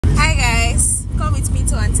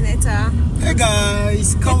to Antenatal. Hey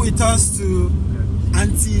guys, come with us to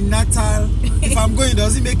Antenatal. If I'm going,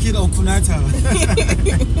 does it make it Antenatal?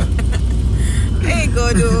 Hey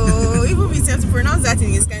God, oh, even myself to pronounce that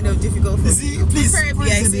thing is kind of difficult for me. Please, I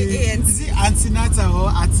say ANT. Is it Antenatal or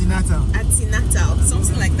Antenatal? Antenatal,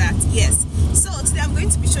 something like that. Yes. So today I'm going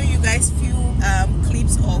to be showing you guys few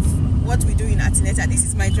clips of what we do in Antenatal. This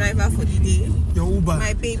is my driver for the day. Your Uber.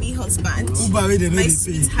 My baby husband. Uber, where they know my they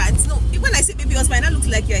sweetheart. No, when I say baby husband, I look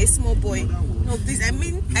like you're a small boy. No, please. I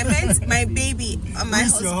meant my baby and my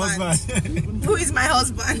husband. Your husband? Who is my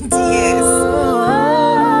husband? Yes.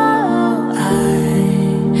 I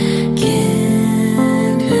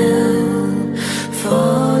can't help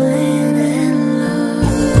falling in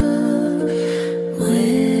love with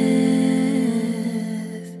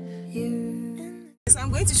you. So I'm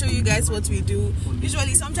going to show you guys what we do.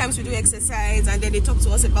 Usually, sometimes we do exercise and then they talk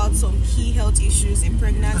to us about some key health issues in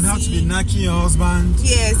pregnancy. And how to be knacking your husband.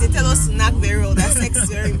 Yes, they tell us to knack very well. That sex is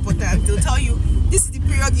very important. They'll tell you this is the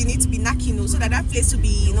period you need to be knacking, so that place will be,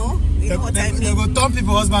 you know what I mean. They go turn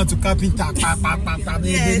people's husband to carpenter.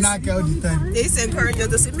 They knack all the time. They used to encourage us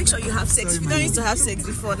to say, make sure you have sex. If you don't used to have sex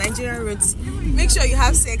before, Nigerian roots, make sure you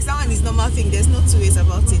have sex. That one is normal thing. There's no two ways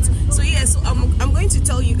about it. So yeah, so I'm going to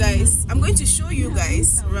tell you guys, I'm going to show you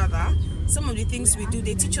guys rather some of the things we do.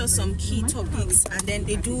 They teach us some key topics, and then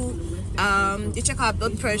they do they check our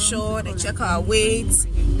blood pressure, they check our weight,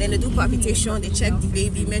 then they do palpitation, they check the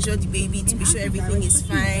baby, measure the baby to be sure everything is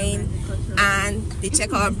fine, and they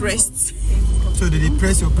check our breasts. So they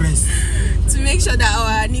press your breast to make sure that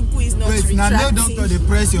our nipple is not retracting. Now no doctor, they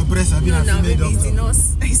press your breast. I've been a female doctor. It's the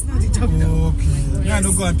nurse. It's not the doctor. Oh, okay. Yes. Yeah,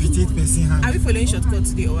 don't go and petite person hand. Are we following shortcut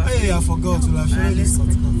today or? Hey, I forgot to have shown this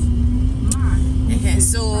shortcut.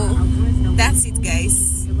 So that's it,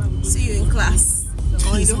 guys. See you in class.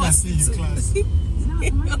 Or in the hospital.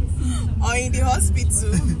 Or in the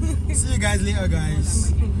hospital. See you guys later,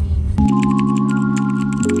 guys.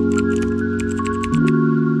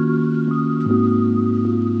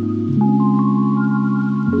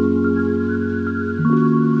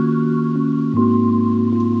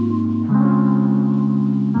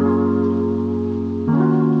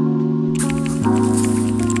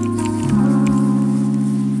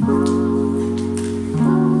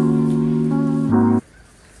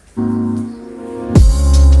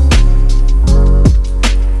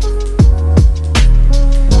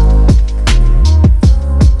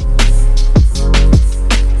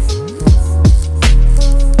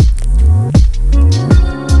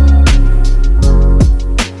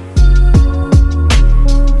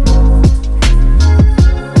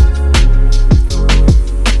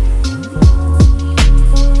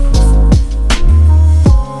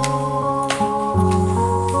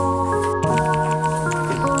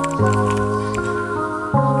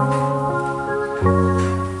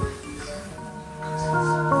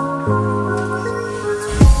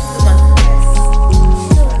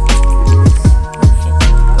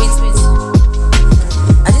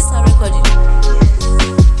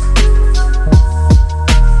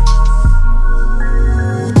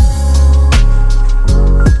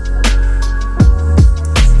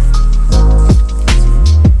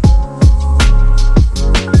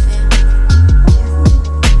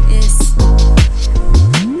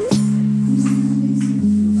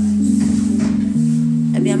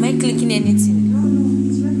 Am I clicking anything?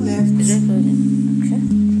 Left. Is it recording? Okay.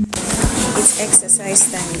 It's exercise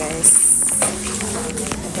time, guys.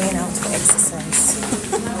 We're going out for exercise.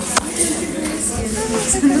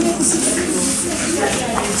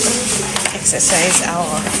 Exercise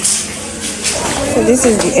hour. So this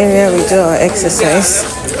is the area we do our exercise.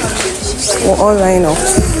 We'll all line up.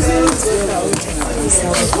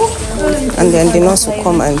 And then the nurse will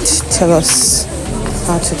come and tell us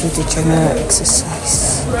how to do the general exercise.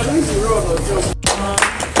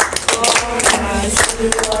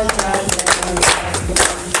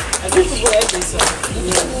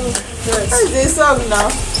 This song now.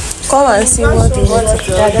 Come and see what Daddy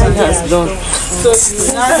has done. So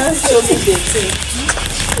now show me the thing.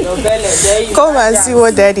 Your belly, there you Come and see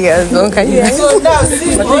what Daddy has done. Can you? So now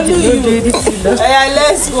see only you. Yeah,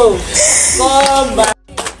 let's go. Come back.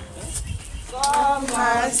 Come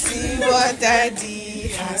and see what Daddy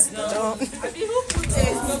has done.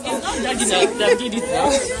 Daddy did it now.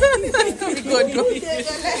 Good.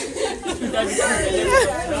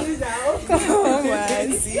 Come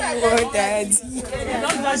and see what Daddy.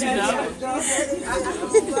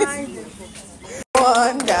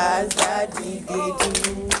 Wonders Daddy they do.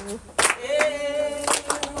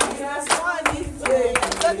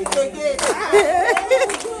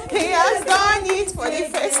 He has done it for the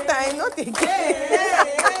first time, not again.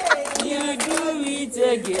 You do it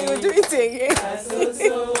again. You do it again.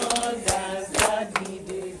 So wonders that we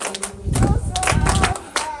did.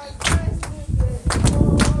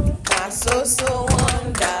 So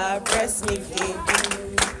wonder, breast milk they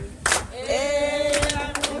do. Hey, I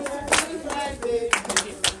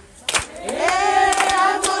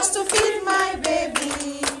must to feed my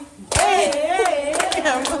baby. Hey, I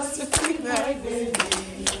must to feed my baby.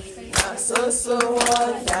 So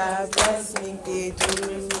wonder, breast milk they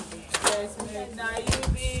do. Breast milk, now you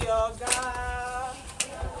be your girl.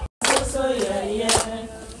 So yeah.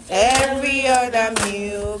 Every other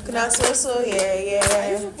milk, now so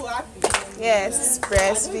yeah. Yes,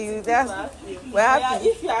 breastfeed. We're happy.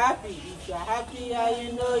 If you're happy and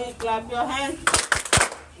you know it, clap your hands.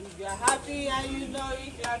 If you're happy and you know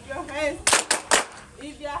it, clap your hands.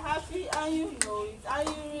 If you're happy and you know it, and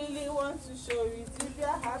you really want to show it. If you're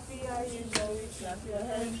happy and you know it, clap your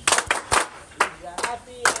hands. If you're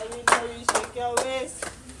happy and you know it, shake your waist.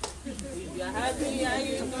 If you're happy and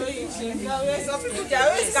you know it, shake your waist. Some people their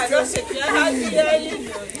waist cannot shake. If you're happy and you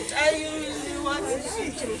know it, and you really want to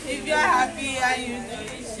shake it. If you're happy and you know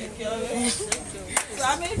it, shake your waist. So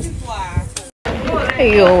how many people are?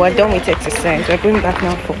 Hey yo, we're done with exercise. We're going back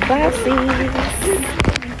now for classes.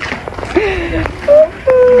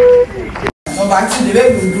 Number 2, the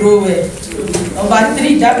baby will grow well. Number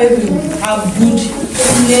 3, that baby will have good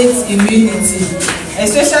innate immunity.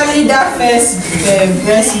 Especially that first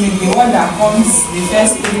breast milk, the one that comes the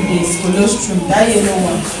first 3 days, colostrum, that yellow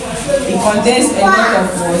one. It contains a lot of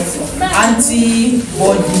what?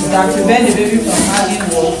 Antibodies that prevent the baby from having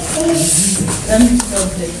what? Let me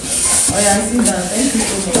stop there. Oh yeah, I see that. Thank you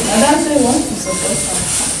so much. And that's why I want to support her.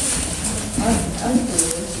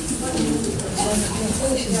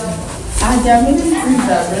 There are many things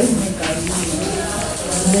that breast milk can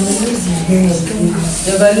do.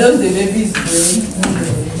 Develops the baby's brain.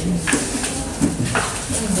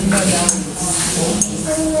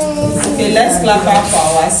 Okay, let's clap out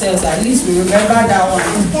for ourselves. At least we remember that one.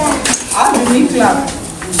 How do we clap?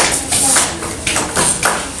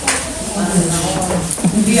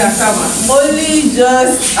 Only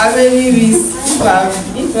just how many weeks? If I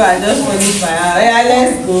just finish my hand, yeah,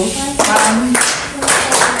 let's go.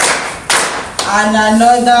 And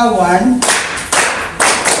another one.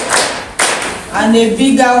 And a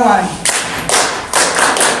bigger one.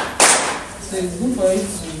 So it's good for you to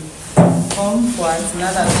come for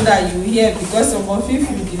antenatal so that you hear, because some of you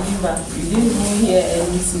deliver, you didn't even hear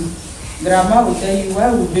anything. Grandma will tell you,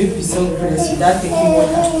 why would baby suck breast without taking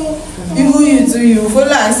water? Even you too, you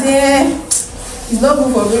follow and say, it's not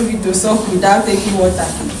good for baby to suck without taking water.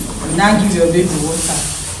 You now give your baby water.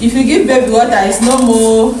 If you give baby water, it's no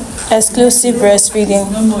more Exclusive breastfeeding.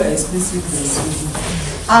 It's no more exclusive breastfeeding.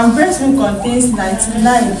 And breast milk contains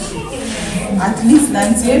 99, at least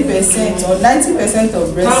 98% or 90%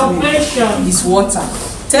 of breast milk is water.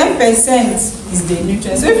 10% is the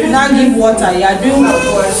nutrients. So if you now give water, you are doing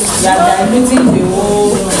what? You are diluting the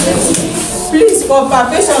whole breast milk. Please, for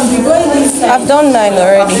palpation, be going inside. I've done 9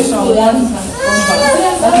 already. Palpation 1.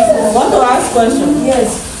 Want to ask questions? Yes.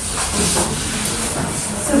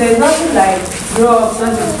 So there's nothing like drugs,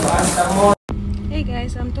 nothing to answer more. Hey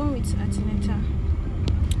guys, I'm done with antenatal.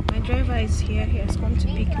 My driver is here. He has come to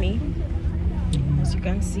pick me. As you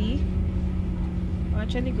can see, we're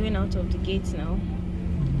actually going out of the gate now.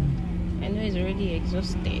 I know he's already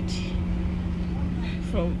exhausted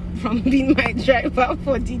from being my driver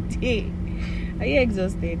for the day. Are you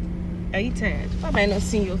exhausted? Are you tired? Why am I not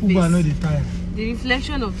seeing your face? I know the time. The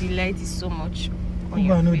reflection of the light is so much on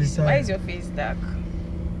your face. Why is your face dark?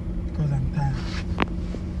 Because I'm tired.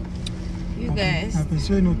 You guys, I'm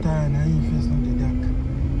showing no tired and your face not the dark.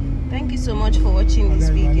 thank you so much for watching this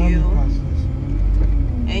video.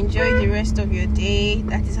 Enjoy the rest of your day.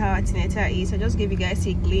 That is how antenatal is. I just gave you guys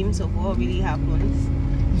a glimpse of what really happens.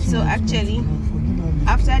 So actually,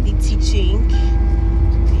 after the teaching,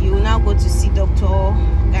 you will now go to see doctor,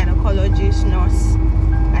 gynecologist, nurse,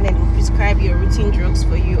 and then we'll prescribe your routine drugs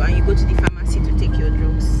for you, and you go to the pharmacy to take your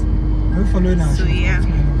drugs. Are we following us? So yeah,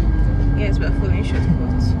 yes, we're following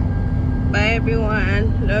shortcuts. Bye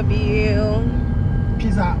everyone, love you.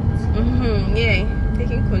 Peace out. Yeah,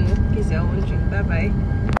 taking kunu, please, I won't drink. Bye bye.